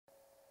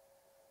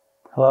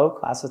Hello,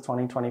 class of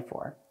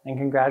 2024, and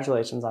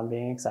congratulations on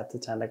being accepted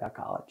to Endicott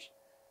College.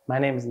 My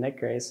name is Nick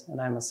Grace,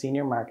 and I'm a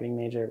senior marketing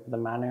major with a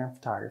minor in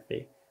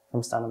photography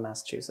from Stoneham,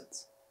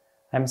 Massachusetts.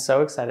 I'm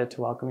so excited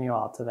to welcome you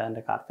all to the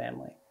Endicott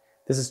family.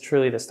 This is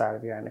truly the start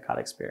of your Endicott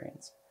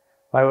experience.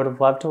 While I would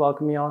have loved to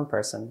welcome you all in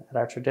person at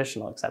our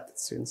traditional Accepted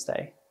Students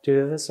Day,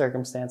 due to the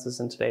circumstances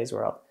in today's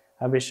world,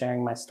 I'll be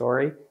sharing my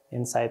story,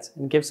 insights,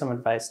 and give some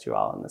advice to you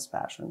all in this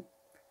fashion.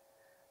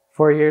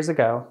 4 years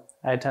ago,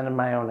 I attended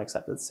my own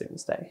Accepted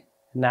Students Day.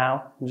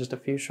 Now, in just a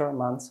few short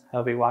months, I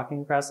will be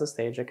walking across the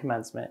stage at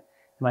commencement,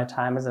 and my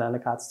time as an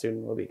Endicott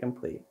student will be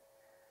complete.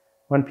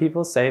 When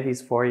people say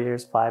these 4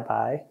 years fly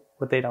by,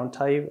 what they don't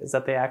tell you is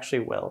that they actually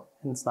will,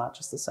 and it's not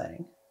just a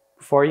saying.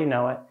 Before you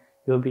know it,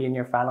 you will be in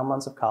your final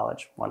months of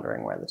college,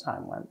 wondering where the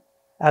time went.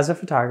 As a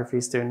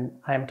photography student,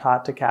 I am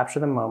taught to capture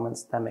the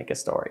moments that make a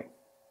story.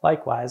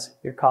 Likewise,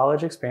 your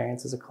college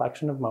experience is a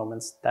collection of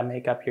moments that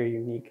make up your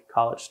unique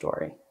college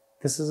story.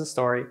 This is a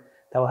story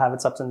that will have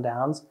its ups and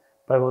downs,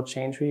 but it will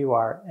change who you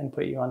are and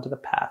put you onto the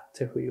path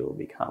to who you will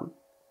become.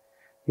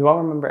 You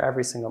won't remember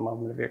every single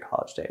moment of your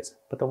college days,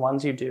 but the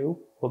ones you do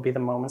will be the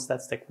moments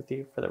that stick with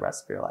you for the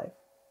rest of your life.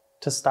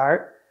 To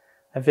start,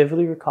 I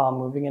vividly recall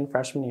moving in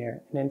freshman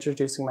year and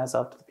introducing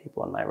myself to the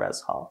people in my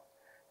res hall.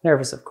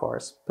 Nervous, of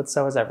course, but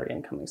so is every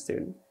incoming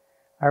student.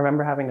 I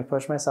remember having to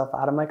push myself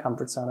out of my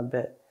comfort zone a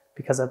bit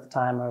because at the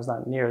time I was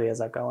not nearly as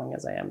outgoing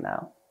as I am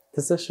now.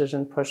 This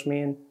decision pushed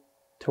me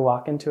to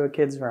walk into a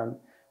kid's room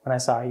when I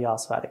saw he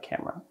also had a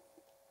camera.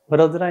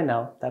 Little did I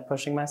know that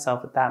pushing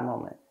myself at that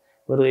moment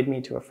would lead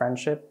me to a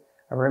friendship,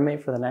 a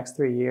roommate for the next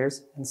 3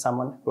 years, and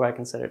someone who I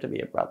consider to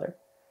be a brother.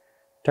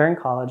 During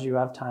college, you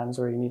have times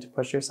where you need to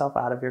push yourself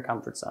out of your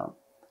comfort zone,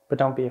 but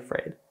don't be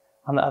afraid.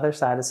 On the other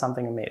side is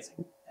something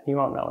amazing, and you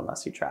won't know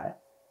unless you try.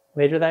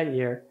 Later that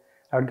year,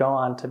 I would go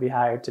on to be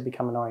hired to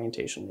become an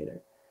orientation leader.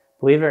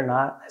 Believe it or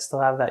not, I still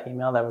have that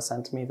email that was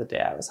sent to me the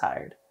day I was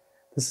hired.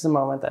 This is a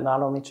moment that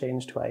not only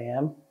changed who I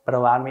am, but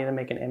allowed me to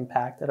make an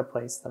impact at a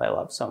place that I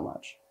love so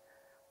much.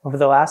 Over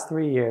the last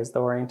 3 years, the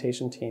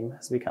orientation team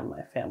has become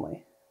my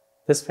family.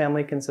 This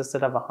family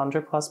consisted of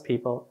 100+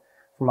 people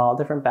from all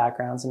different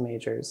backgrounds and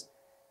majors.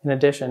 In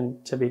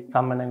addition to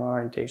becoming an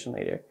orientation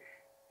leader,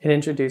 it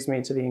introduced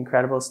me to the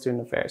incredible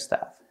student affairs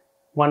staff.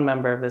 One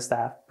member of the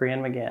staff, Brianne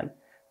McGann,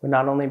 would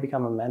not only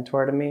become a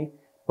mentor to me,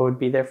 but would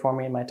be there for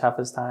me in my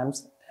toughest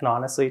times and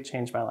honestly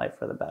change my life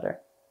for the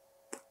better.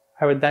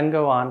 I would then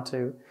go on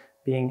to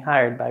being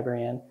hired by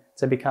Brianne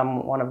to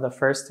become one of the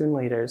first student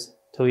leaders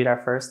to lead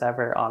our first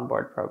ever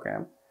onboard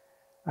program.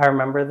 I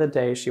remember the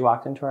day she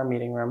walked into our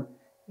meeting room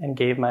and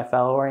gave my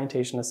fellow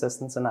orientation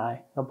assistants and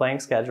I a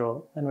blank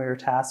schedule, and we were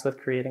tasked with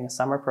creating a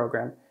summer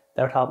program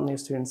that would help new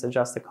students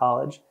adjust to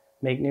college,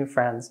 make new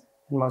friends,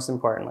 and most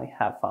importantly,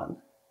 have fun.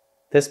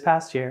 This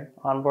past year,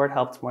 Onboard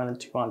helped more than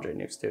 200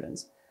 new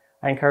students.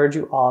 I encourage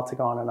you all to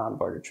go on an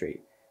Onboard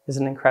retreat. It's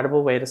an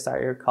incredible way to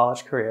start your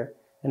college career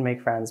and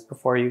make friends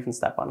before you even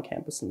step on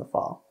campus in the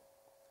fall.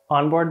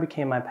 Onboard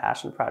became my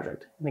passion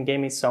project, and it gave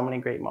me so many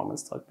great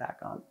moments to look back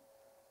on.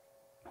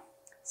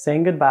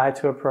 Saying goodbye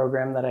to a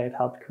program that I had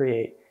helped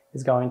create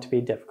is going to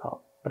be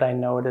difficult, but I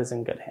know it is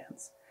in good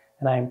hands,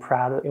 and I am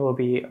proud it will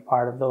be a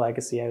part of the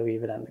legacy I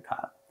leave at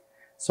Endicott.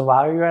 So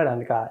while you're at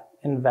Endicott,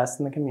 invest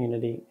in the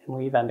community and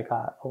leave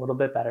Endicott a little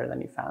bit better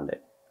than you found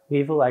it.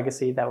 Leave a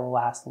legacy that will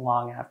last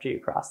long after you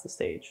cross the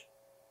stage.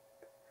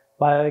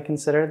 While I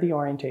consider the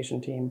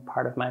orientation team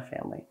part of my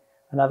family,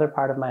 another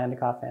part of my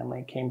Endicott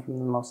family came from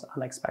the most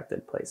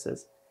unexpected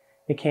places.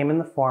 It came in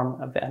the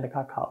form of the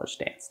Endicott College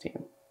dance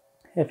team.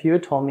 If you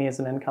had told me as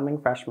an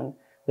incoming freshman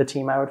the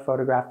team I would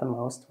photograph the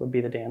most would be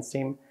the dance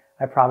team,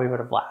 I probably would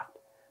have laughed.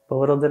 But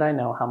little did I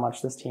know how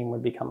much this team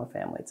would become a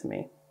family to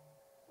me.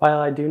 While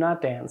I do not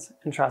dance,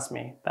 and trust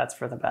me, that's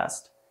for the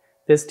best,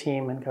 this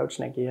team and Coach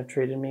Nikki have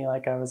treated me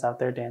like I was out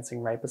there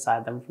dancing right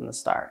beside them from the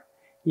start,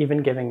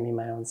 even giving me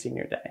my own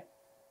senior day.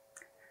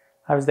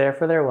 I was there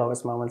for their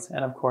lowest moments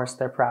and of course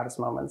their proudest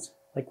moments,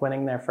 like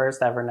winning their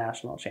first ever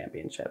national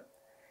championship.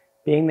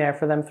 Being there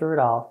for them through it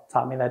all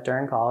taught me that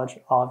during college,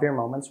 all of your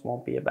moments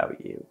won't be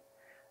about you,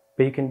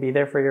 but you can be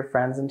there for your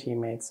friends and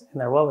teammates in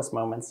their lowest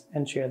moments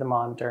and cheer them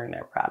on during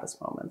their proudest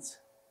moments.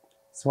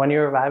 So when you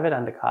arrive at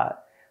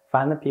Endicott,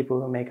 find the people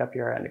who make up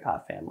your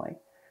Endicott family,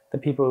 the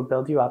people who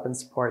build you up and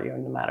support you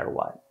no matter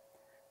what.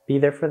 Be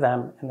there for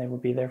them and they will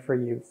be there for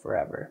you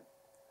forever.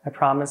 I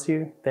promise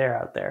you, they're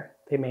out there.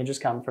 They may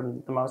just come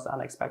from the most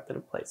unexpected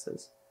of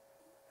places.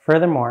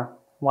 Furthermore,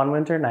 one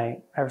winter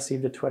night, I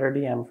received a Twitter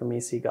DM from E.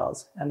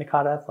 Seagulls,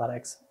 Endicott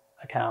Athletics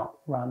account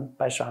run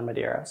by Sean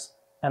Medeiros,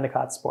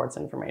 Endicott's sports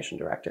information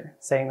director,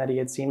 saying that he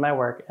had seen my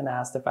work and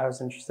asked if I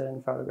was interested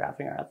in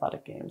photographing our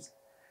athletic games.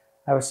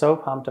 I was so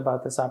pumped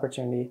about this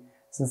opportunity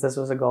since this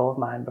was a goal of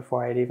mine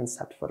before I had even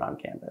stepped foot on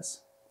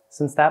campus.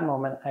 Since that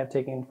moment, I have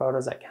taken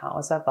photos at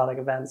countless athletic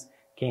events,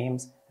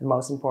 games, and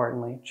most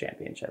importantly,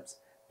 championships.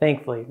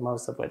 Thankfully,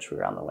 most of which we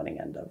were on the winning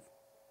end of.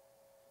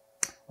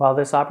 While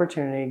this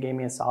opportunity gave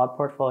me a solid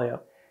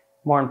portfolio,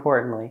 more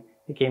importantly,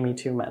 it gave me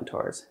 2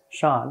 mentors,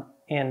 Sean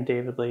and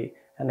David Lee,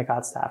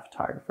 Endicott staff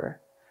photographer.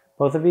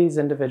 Both of these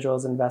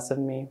individuals invested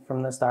in me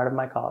from the start of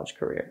my college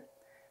career.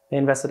 They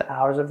invested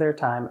hours of their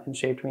time and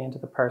shaped me into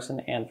the person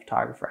and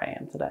photographer I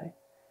am today.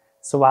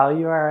 So while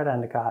you are at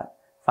Endicott,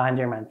 find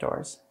your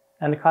mentors.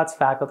 Endicott's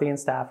faculty and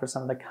staff are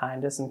some of the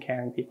kindest and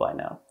caring people I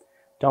know.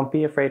 Don't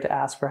be afraid to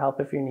ask for help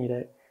if you need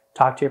it.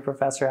 Talk to your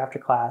professor after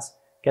class.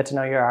 Get to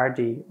know your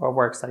RD or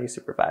work study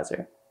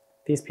supervisor.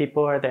 These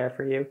people are there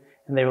for you,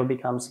 and they will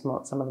become some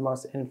of the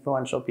most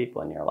influential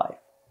people in your life.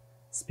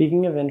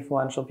 Speaking of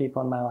influential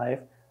people in my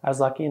life, I was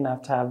lucky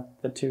enough to have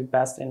the two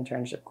best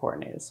internship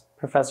coordinators,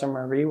 Professor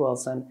Marie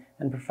Wilson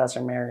and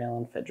Professor Mary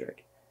Ellen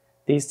Fidrick.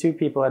 These two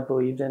people had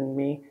believed in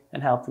me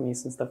and helped me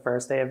since the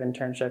first day of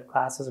internship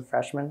class as a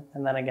freshman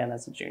and then again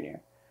as a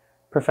junior.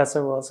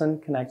 Professor Wilson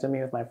connected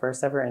me with my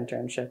first ever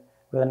internship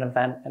with an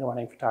event and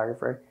wedding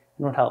photographer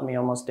and would help me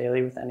almost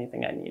daily with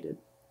anything I needed.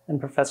 And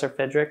Professor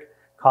Fidrick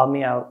called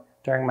me out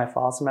during my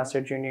fall semester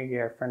junior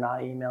year for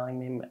not emailing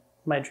me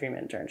my dream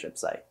internship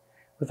site.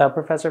 Without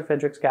Professor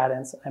Fidrick's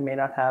guidance, I may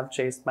not have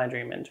chased my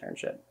dream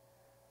internship.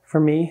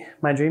 For me,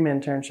 my dream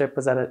internship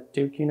was at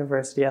Duke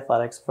University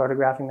Athletics,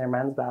 photographing their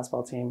men's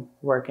basketball team,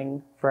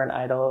 working for an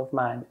idol of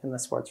mine in the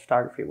sports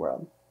photography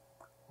world.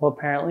 Well,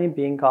 apparently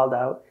being called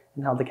out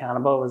and held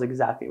accountable was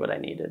exactly what I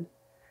needed.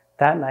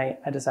 That night,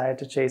 I decided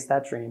to chase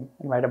that dream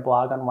and write a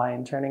blog on why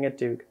interning at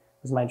Duke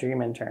was my dream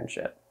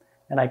internship,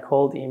 and I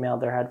cold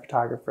emailed their head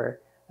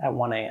photographer at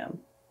 1 a.m.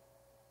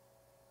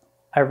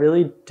 I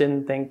really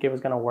didn't think it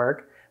was going to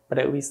work, but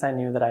at least I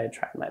knew that I had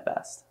tried my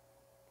best.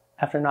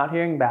 After not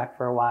hearing back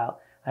for a while,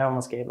 I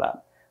almost gave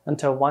up,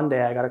 until one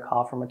day I got a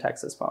call from a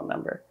Texas phone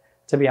number.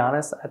 To be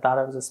honest, I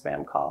thought it was a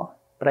spam call,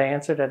 but I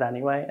answered it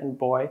anyway, and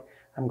boy,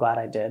 I'm glad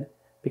I did,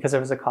 because it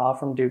was a call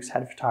from Duke's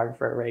head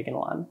photographer, Reagan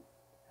Lunn.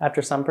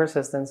 After some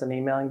persistence and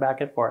emailing back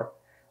and forth,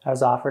 I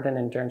was offered an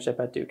internship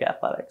at Duke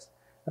Athletics.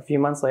 A few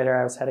months later,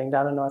 I was heading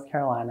down to North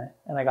Carolina,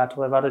 and I got to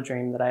live out a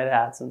dream that I had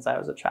had since I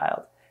was a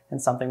child,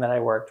 and something that I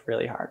worked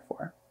really hard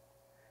for.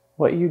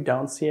 What you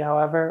don't see,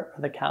 however,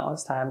 are the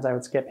countless times I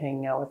would skip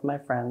hanging out with my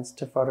friends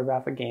to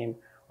photograph a game,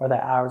 or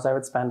the hours I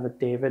would spend with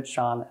David,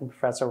 Sean, and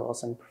Professor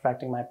Wilson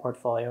perfecting my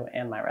portfolio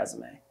and my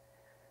resume.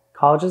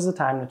 College is the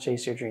time to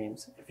chase your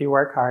dreams. If you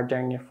work hard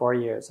during your 4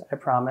 years, I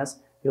promise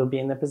you'll be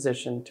in the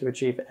position to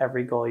achieve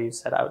every goal you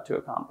set out to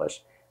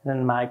accomplish, and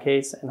in my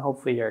case, and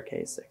hopefully your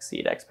case,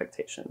 exceed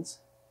expectations.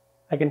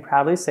 I can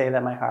proudly say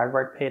that my hard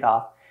work paid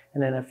off,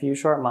 and in a few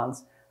short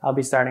months, I'll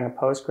be starting a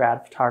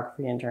post-grad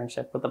photography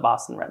internship with the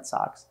Boston Red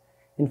Sox.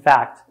 In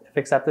fact, if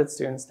accepted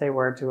student stay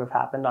were to have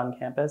happened on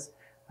campus,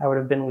 I would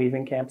have been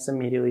leaving campus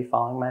immediately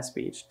following my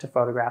speech to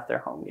photograph their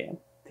home game.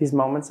 These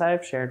moments I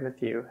have shared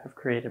with you have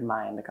created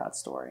my Endicott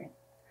story.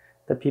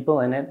 The people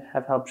in it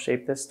have helped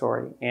shape this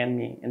story and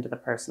me into the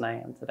person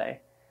I am today.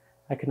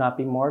 I could not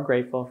be more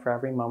grateful for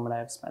every moment I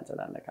have spent at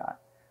Endicott.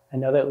 I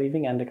know that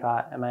leaving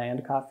Endicott and my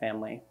Endicott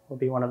family will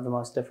be one of the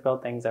most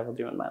difficult things I will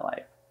do in my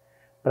life.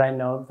 But I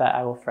know that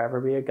I will forever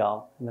be a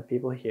Gull, and the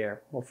people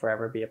here will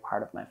forever be a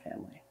part of my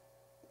family.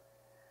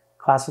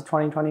 Class of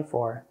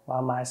 2024,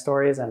 while my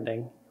story is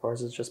ending,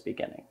 yours is just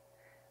beginning.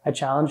 I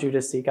challenge you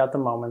to seek out the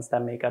moments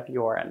that make up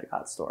your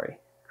Endicott story.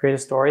 Create a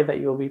story that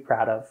you will be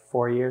proud of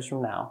 4 years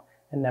from now,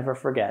 and never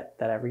forget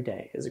that every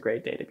day is a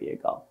great day to be a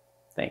Gull.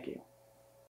 Thank you.